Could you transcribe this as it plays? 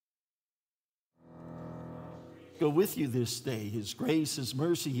go with you this day. His grace, His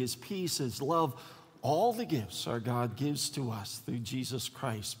mercy, His peace, His love, all the gifts our God gives to us through Jesus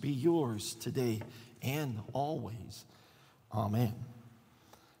Christ be yours today and always. Amen.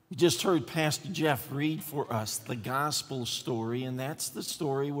 We just heard Pastor Jeff read for us the gospel story, and that's the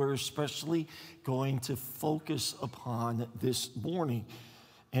story we're especially going to focus upon this morning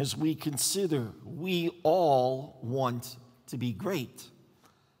as we consider we all want to be great.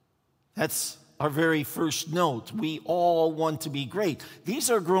 That's our very first note. We all want to be great.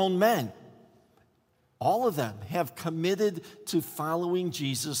 These are grown men. All of them have committed to following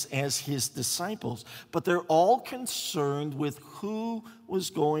Jesus as his disciples, but they're all concerned with who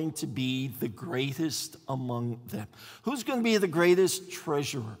was going to be the greatest among them. Who's going to be the greatest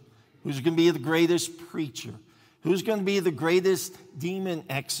treasurer? Who's going to be the greatest preacher? Who's going to be the greatest demon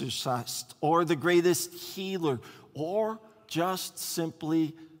exorcist or the greatest healer? Or just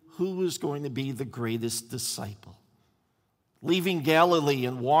simply who is going to be the greatest disciple? Leaving Galilee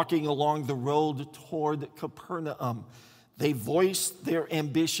and walking along the road toward Capernaum, they voiced their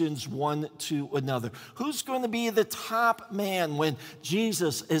ambitions one to another. Who's going to be the top man when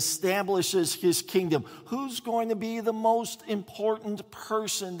Jesus establishes his kingdom? Who's going to be the most important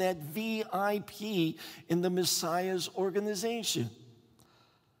person, that VIP in the Messiah's organization?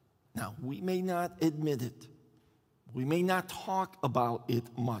 Now, we may not admit it. We may not talk about it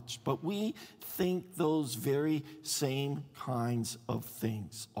much, but we think those very same kinds of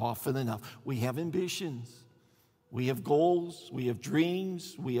things often enough. We have ambitions. We have goals. We have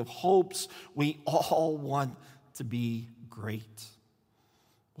dreams. We have hopes. We all want to be great.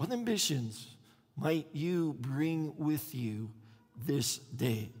 What ambitions might you bring with you this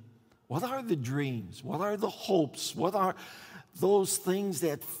day? What are the dreams? What are the hopes? What are those things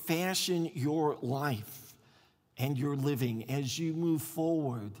that fashion your life and your living as you move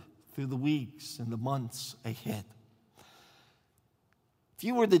forward through the weeks and the months ahead? If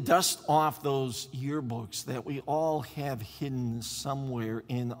you were to dust off those yearbooks that we all have hidden somewhere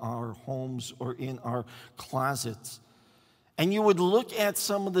in our homes or in our closets, and you would look at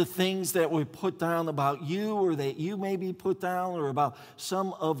some of the things that were put down about you or that you maybe put down, or about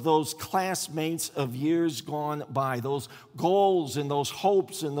some of those classmates of years gone by, those goals and those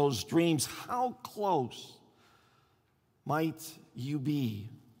hopes and those dreams, how close might you be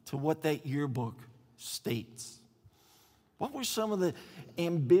to what that yearbook states? What were some of the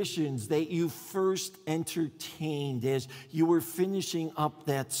ambitions that you first entertained as you were finishing up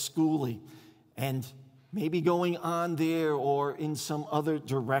that schooling and maybe going on there or in some other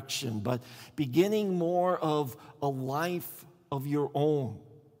direction, but beginning more of a life of your own?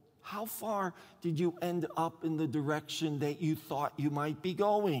 How far did you end up in the direction that you thought you might be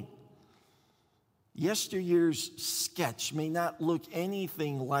going? Yesteryear's sketch may not look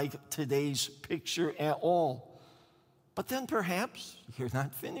anything like today's picture at all. But then perhaps you're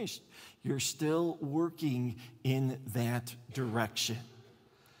not finished. You're still working in that direction.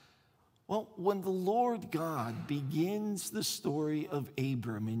 Well, when the Lord God begins the story of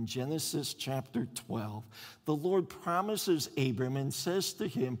Abram in Genesis chapter 12, the Lord promises Abram and says to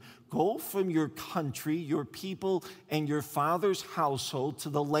him, "Go from your country, your people, and your father's household to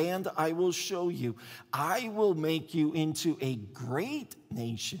the land I will show you. I will make you into a great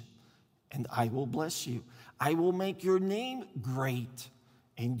nation, and I will bless you. I will make your name great,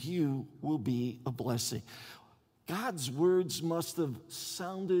 and you will be a blessing." God's words must have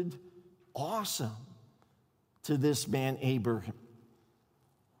sounded awesome to this man Abraham.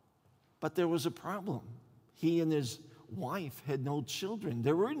 But there was a problem. He and his wife had no children.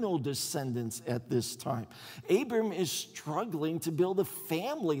 There were no descendants at this time. Abram is struggling to build a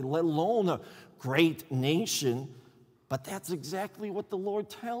family, let alone a great nation. But that's exactly what the Lord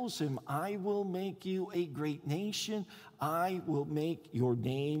tells him. I will make you a great nation. I will make your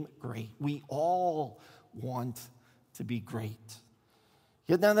name great. We all want to be great.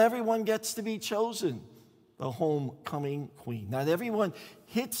 Yet not everyone gets to be chosen the homecoming queen. Not everyone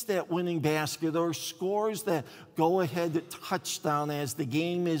hits that winning basket or scores that go-ahead touchdown as the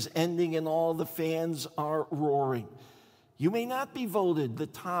game is ending and all the fans are roaring. You may not be voted the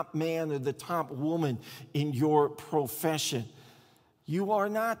top man or the top woman in your profession. You are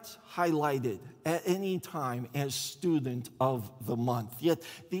not highlighted at any time as student of the month. Yet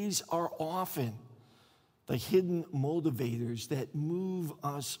these are often the hidden motivators that move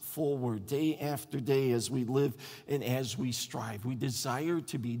us forward day after day as we live and as we strive. We desire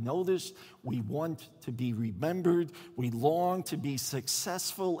to be noticed. We want to be remembered. We long to be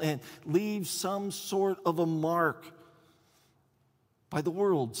successful and leave some sort of a mark by the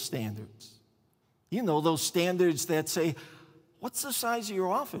world's standards. You know, those standards that say, what's the size of your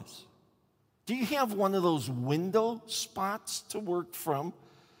office? Do you have one of those window spots to work from?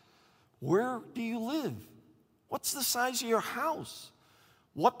 Where do you live? What's the size of your house?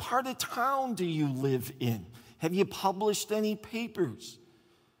 What part of town do you live in? Have you published any papers?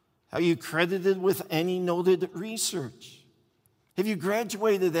 Are you credited with any noted research? Have you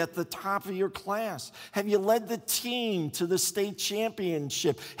graduated at the top of your class? Have you led the team to the state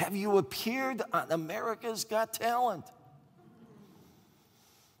championship? Have you appeared on America's Got Talent?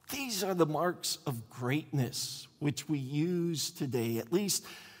 These are the marks of greatness which we use today, at least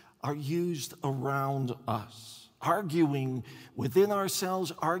are used around us, arguing within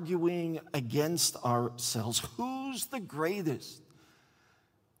ourselves, arguing against ourselves. Who's the greatest?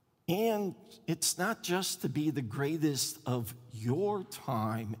 And it's not just to be the greatest of your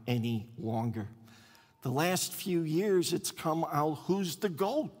time any longer. The last few years, it's come out, who's the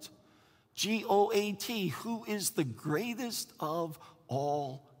GOAT? G-O-A-T, who is the greatest of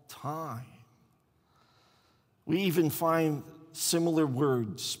all time? We even find similar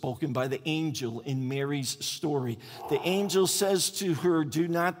words spoken by the angel in Mary's story. The angel says to her, "Do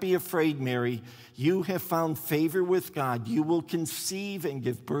not be afraid, Mary. You have found favor with God. You will conceive and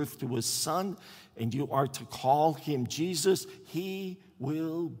give birth to a son, and you are to call him Jesus. He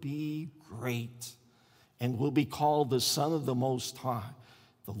will be great and will be called the Son of the Most High.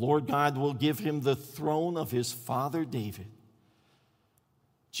 The Lord God will give him the throne of his father David."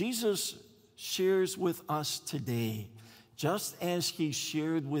 Jesus shares with us today, just as he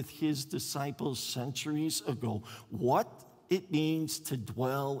shared with his disciples centuries ago, what it means to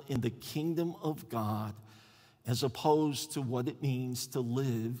dwell in the kingdom of God as opposed to what it means to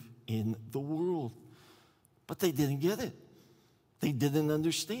live in the world. But they didn't get it. They didn't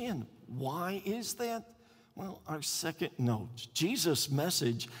understand. Why is that? Well, our second note, Jesus'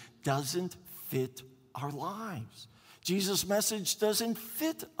 message doesn't fit our lives. Jesus' message doesn't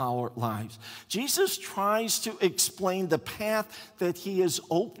fit our lives. Jesus tries to explain the path that he is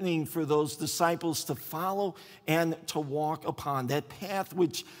opening for those disciples to follow and to walk upon, that path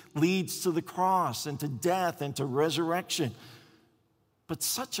which leads to the cross and to death and to resurrection. But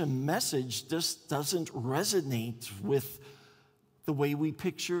such a message just doesn't resonate with the way we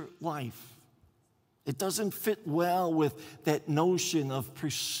picture life. It doesn't fit well with that notion of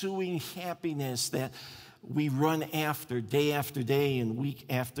pursuing happiness that we run after day and week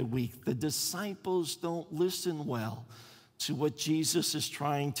after week. The disciples don't listen well to what Jesus is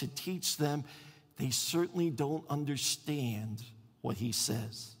trying to teach them. They certainly don't understand what he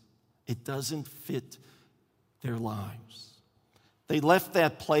says. It doesn't fit their lives. They left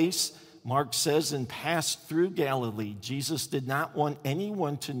that place, Mark says, and passed through Galilee. Jesus did not want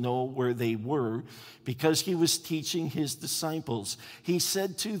anyone to know where they were because he was teaching his disciples. He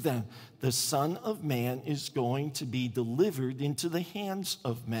said to them, "The Son of Man is going to be delivered into the hands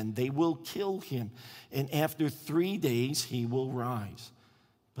of men. They will kill him, and after 3 days he will rise."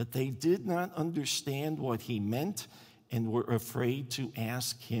 But they did not understand what he meant and were afraid to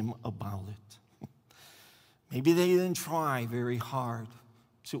ask him about it. Maybe they didn't try very hard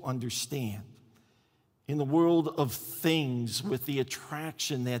to understand. In the world of things, with the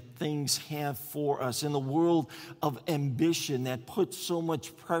attraction that things have for us, in the world of ambition that puts so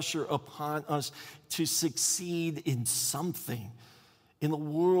much pressure upon us to succeed in something, in the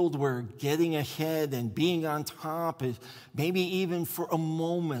world where getting ahead and being on top, is maybe even for a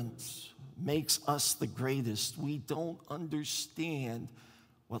moment, makes us the greatest, we don't understand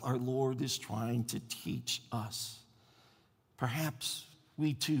what our Lord is trying to teach us. Perhaps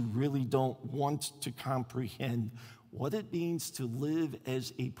we too really don't want to comprehend what it means to live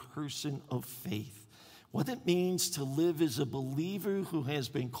as a person of faith, what it means to live as a believer who has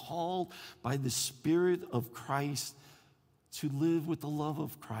been called by the Spirit of Christ to live with the love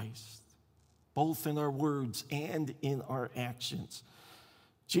of Christ, both in our words and in our actions.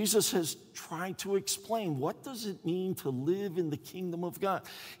 Jesus has tried to explain, what does it mean to live in the kingdom of God?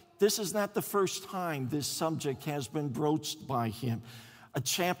 This is not the first time this subject has been broached by him. A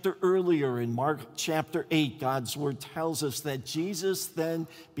chapter earlier in Mark chapter 8, God's word tells us that Jesus then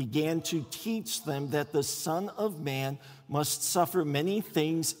began to teach them that the Son of Man must suffer many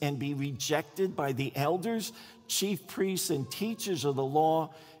things and be rejected by the elders, chief priests, and teachers of the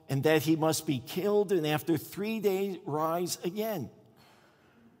law, and that he must be killed and after 3 days rise again.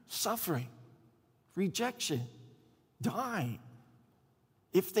 Suffering, rejection, dying.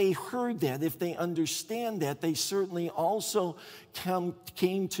 If they heard that, if they understand that, they certainly also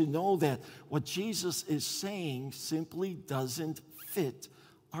came to know that what Jesus is saying simply doesn't fit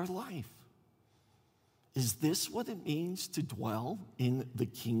our life. Is this what it means to dwell in the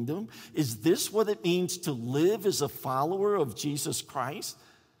kingdom? Is this what it means to live as a follower of Jesus Christ?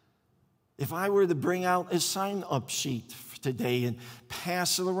 If I were to bring out a sign-up sheet today and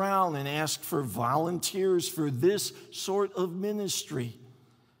pass it around and ask for volunteers for this sort of ministry,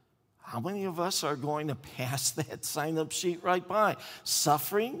 how many of us are going to pass that sign-up sheet right by?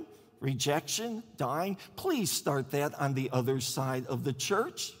 Suffering, rejection, dying? Please start that on the other side of the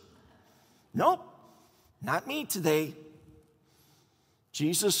church. Nope, not me today.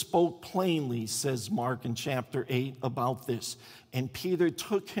 Jesus spoke plainly, says Mark in chapter 8, about this. And Peter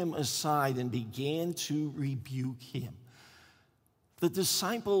took him aside and began to rebuke him. The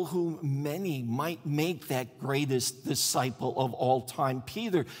disciple whom many might make that greatest disciple of all time,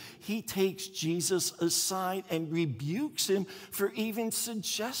 Peter, he takes Jesus aside and rebukes him for even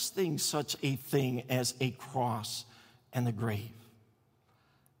suggesting such a thing as a cross and a grave.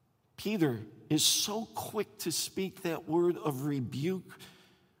 Peter is so quick to speak that word of rebuke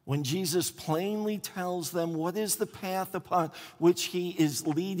when Jesus plainly tells them what is the path upon which he is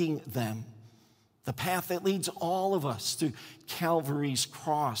leading them. The path that leads all of us to Calvary's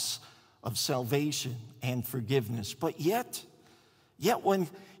cross of salvation and forgiveness. But yet when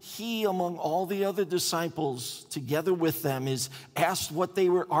he, among all the other disciples, together with them, is asked what they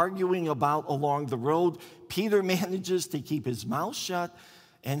were arguing about along the road, Peter manages to keep his mouth shut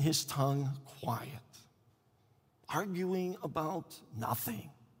and his tongue quiet. Arguing about nothing.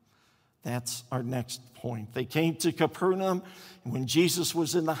 That's our next point. They came to Capernaum, and when Jesus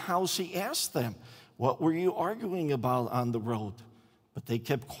was in the house, he asked them, "What were you arguing about on the road?" But they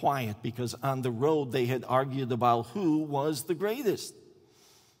kept quiet because on the road they had argued about who was the greatest.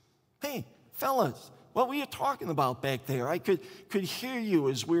 "Hey, fellas, what were you talking about back there? I could hear you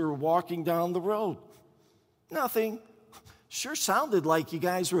as we were walking down the road." "Nothing. Sure sounded like you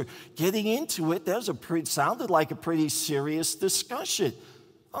guys were getting into it. Sounded like a pretty serious discussion."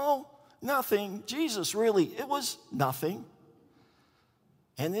 "Oh, nothing. Jesus, really, it was nothing."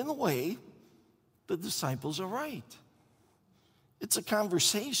 And in a way, the disciples are right. It's a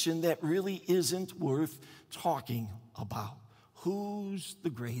conversation that really isn't worth talking about. Who's the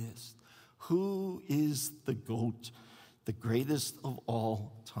greatest? Who is the GOAT, the greatest of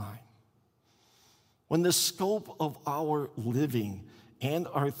all time? When the scope of our living and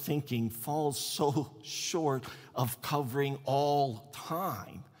our thinking falls so short of covering all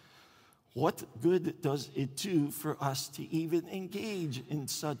time, what good does it do for us to even engage in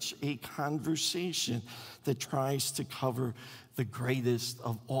such a conversation that tries to cover the greatest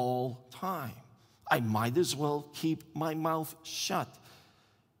of all time? I might as well keep my mouth shut.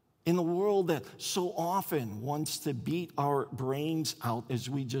 In a world that so often wants to beat our brains out as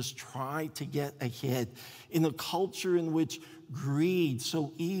we just try to get ahead, in a culture in which greed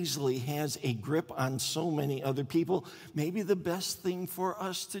so easily has a grip on so many other people, maybe the best thing for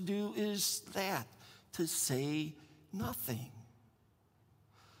us to do is to say nothing.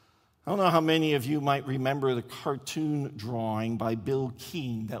 I don't know how many of you might remember the cartoon drawing by Bill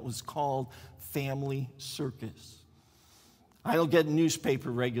Keane that was called Family Circus. I don't get a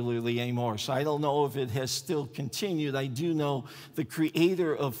newspaper regularly anymore, so I don't know if it has still continued. I do know the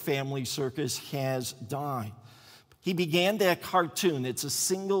creator of Family Circus has died. He began that cartoon. It's a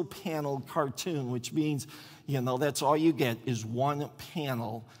single panel cartoon, which means, that's all you get is one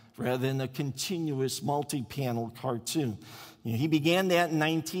panel rather than a continuous multi-panel cartoon. He began that in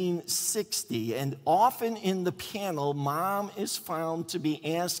 1960, and often in the panel, mom is found to be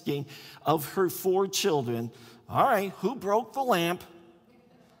asking of her 4 children, "All right, who broke the lamp?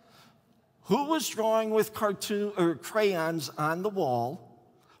 Who was drawing with crayons on the wall?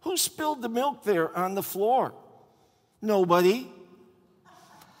 Who spilled the milk there on the floor? Nobody."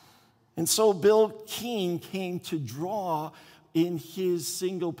 And so Bill Keane came to draw in his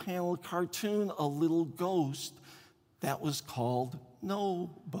single panel cartoon a little ghost that was called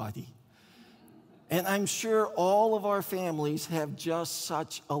Nobody. And I'm sure all of our families have just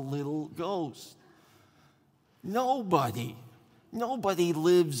such a little ghost. Nobody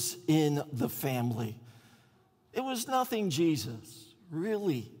lives in the family. It was nothing, Jesus,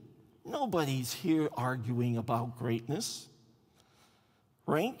 really. Nobody's here arguing about greatness.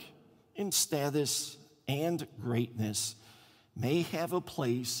 Rank and status and greatness may have a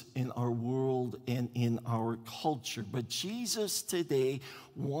place in our world and in our culture, but Jesus today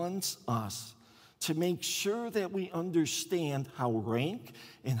wants us to make sure that we understand how rank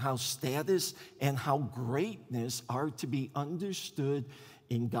and how status and how greatness are to be understood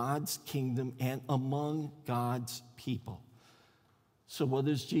in God's kingdom and among God's people. So what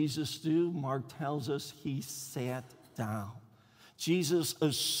does Jesus do? Mark tells us he sat down. Jesus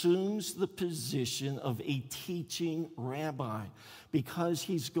assumes the position of a teaching rabbi because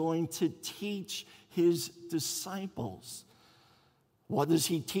he's going to teach his disciples. What does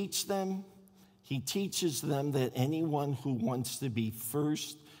he teach them? He teaches them that anyone who wants to be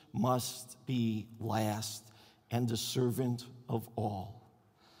first must be last and the servant of all.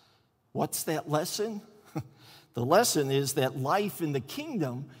 What's that lesson? The lesson is that life in the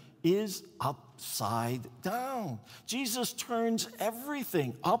kingdom is upside down. Jesus turns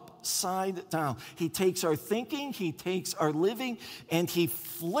everything upside down. He takes our thinking, he takes our living, and he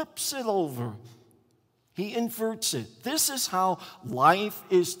flips it over. He inverts it. This is how life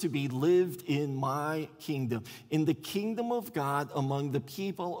is to be lived in my kingdom. In the kingdom of God, among the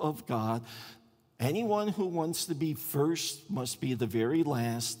people of God, anyone who wants to be first must be the very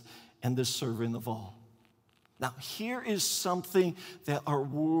last and the servant of all. Now, here is something that our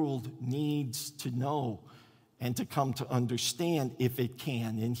world needs to know and to come to understand if it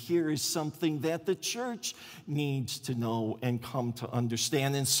can. And here is something that the church needs to know and come to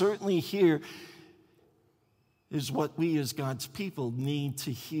understand. And certainly here is what we as God's people need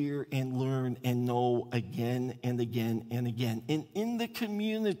to hear and learn and know again and again and again. And in the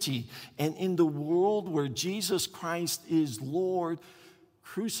community and in the world where Jesus Christ is Lord,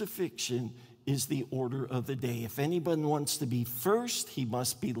 crucifixion is the order of the day. If anyone wants to be first, he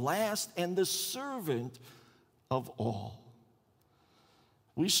must be last and the servant of all.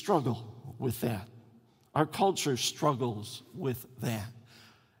 We struggle with that. Our culture struggles with that.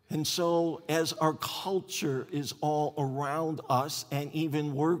 And so as our culture is all around us and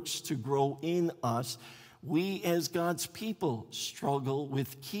even works to grow in us, we as God's people struggle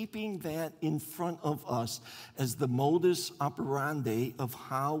with keeping that in front of us as the modus operandi of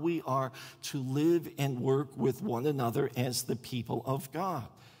how we are to live and work with one another as the people of God.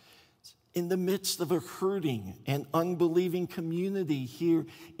 In the midst of a hurting and unbelieving community here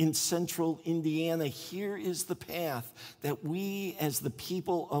in central Indiana, here is the path that we as the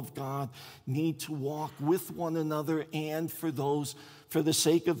people of God need to walk with one another and for the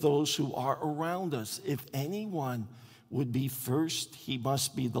sake of those who are around us. If anyone would be first, he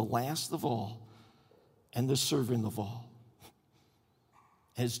must be the last of all and the servant of all.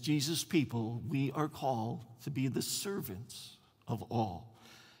 As Jesus' people, we are called to be the servants of all.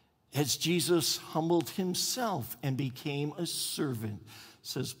 As Jesus humbled himself and became a servant,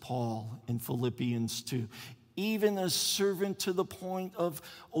 says Paul in Philippians 2, even a servant to the point of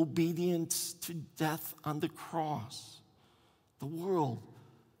obedience to death on the cross. The world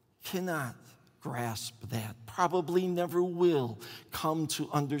cannot grasp that, probably never will come to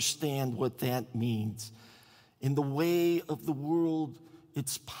understand what that means. In the way of the world,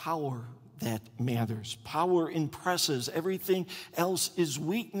 it's power that matters. Power impresses. Everything else is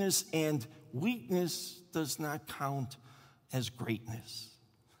weakness, and weakness does not count as greatness.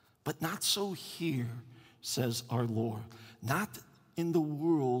 But not so here, says our Lord. Not in the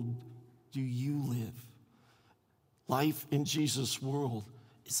world do you live. Life in Jesus' world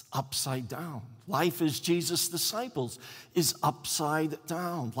is upside down. Life as Jesus' disciples is upside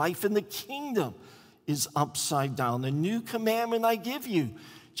down. Life in the kingdom is upside down. A new commandment I give you,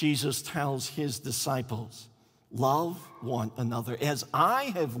 Jesus tells his disciples, love one another. As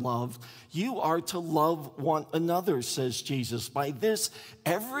I have loved, you are to love one another, says Jesus. By this,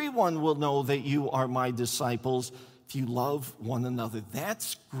 everyone will know that you are my disciples if you love one another.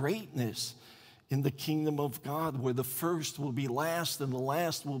 That's greatness in the kingdom of God, where the first will be last and the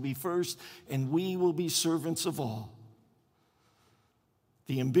last will be first, and we will be servants of all.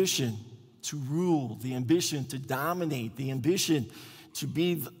 The ambition to rule, the ambition to dominate, the ambition to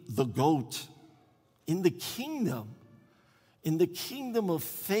be the goat in the kingdom of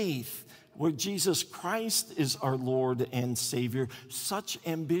faith, where Jesus Christ is our Lord and Savior, such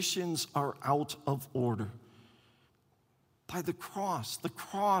ambitions are out of order. By the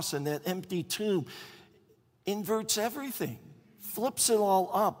cross and that empty tomb inverts everything, flips it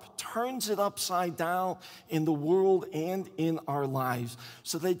all up, turns it upside down in the world and in our lives,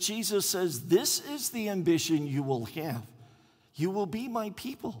 so that Jesus says, this is the ambition you will have. You will be my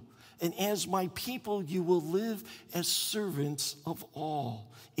people. And as my people, you will live as servants of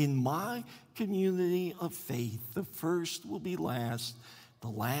all. In my community of faith, the first will be last, the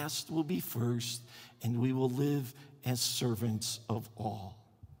last will be first, and we will live as servants of all.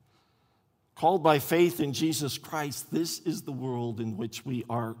 Called by faith in Jesus Christ, this is the world in which we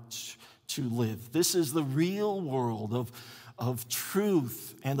are to live. This is the real world of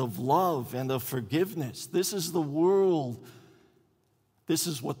truth and of love and of forgiveness. This is the world. This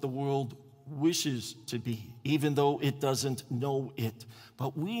is what the world wishes to be, even though it doesn't know it.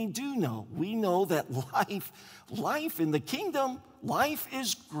 But we do know. We know that life in the kingdom, life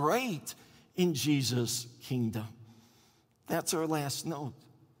is great in Jesus' kingdom. That's our last note.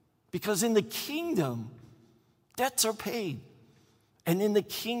 Because in the kingdom, debts are paid. And in the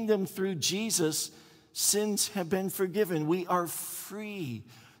kingdom through Jesus, sins have been forgiven. We are free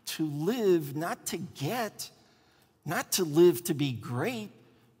to live, not to get, not to live to be great,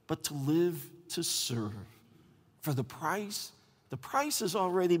 but to live to serve. For the price has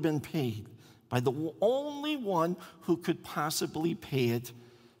already been paid by the only one who could possibly pay it,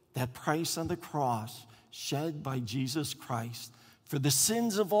 that price on the cross shed by Jesus Christ for the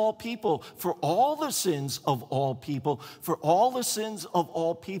sins of all people, for all the sins of all people, for all the sins of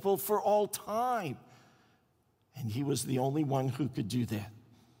all people, for all time. And he was the only one who could do that.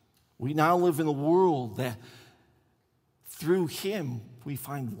 We now live in a world that through him we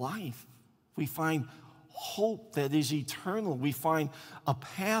find life. We find hope that is eternal. We find a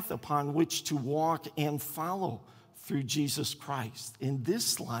path upon which to walk and follow through Jesus Christ. In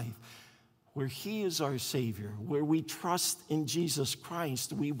this life, where he is our Savior, where we trust in Jesus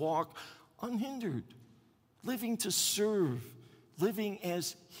Christ, we walk unhindered, living to serve, living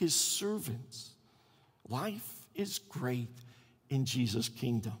as his servants. Life is great in Jesus'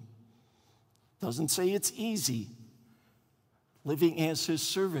 kingdom. Doesn't say it's easy. Living as his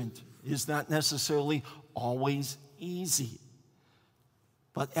servant is not necessarily always easy.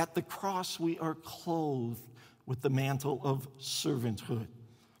 But at the cross, we are clothed with the mantle of servanthood,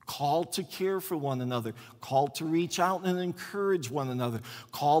 called to care for one another, called to reach out and encourage one another,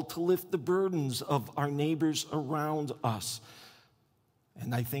 called to lift the burdens of our neighbors around us.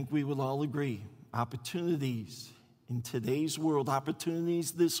 And I think we would all agree, opportunities in today's world,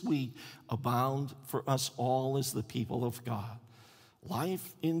 opportunities this week abound for us all as the people of God.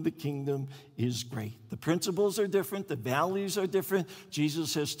 Life in the kingdom is great. The principles are different. The values are different.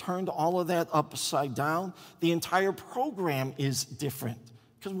 Jesus has turned all of that upside down. The entire program is different.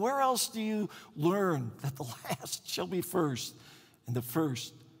 Because where else do you learn that the last shall be first and the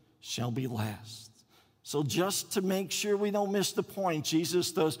first shall be last? So just to make sure we don't miss the point,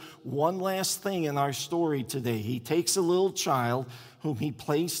 Jesus does one last thing in our story today. He takes a little child whom he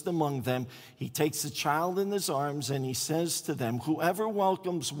placed among them. He takes the child in his arms and he says to them, "Whoever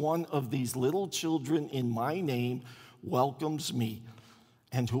welcomes one of these little children in my name welcomes me.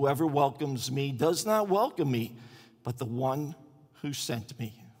 And whoever welcomes me does not welcome me, but the one who sent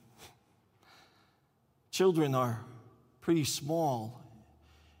me." Children are pretty small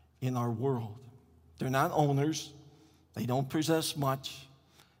in our world. They're not owners. They don't possess much.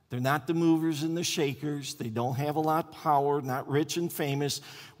 They're not the movers and the shakers. They don't have a lot of power, not rich and famous.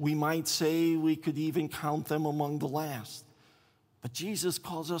 We might say we could even count them among the last. But Jesus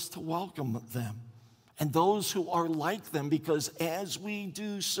calls us to welcome them and those who are like them, because as we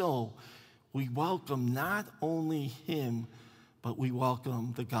do so, we welcome not only him, but we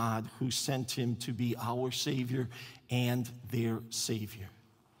welcome the God who sent him to be our Savior and their Savior.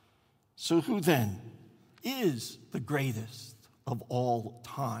 So who then is the greatest of all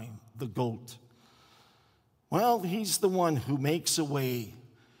time, the GOAT? Well, he's the one who makes a way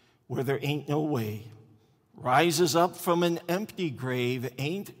where there ain't no way, rises up from an empty grave,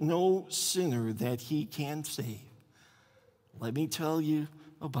 ain't no sinner that he can save. Let me tell you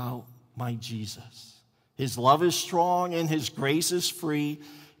about my Jesus. His love is strong and his grace is free.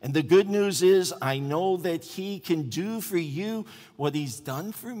 And the good news is, I know that he can do for you what he's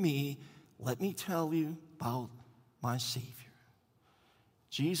done for me. Let me tell you about my Savior.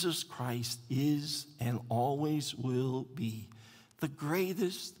 Jesus Christ is and always will be the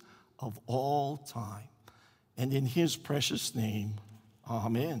greatest of all time. And in his precious name,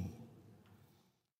 amen.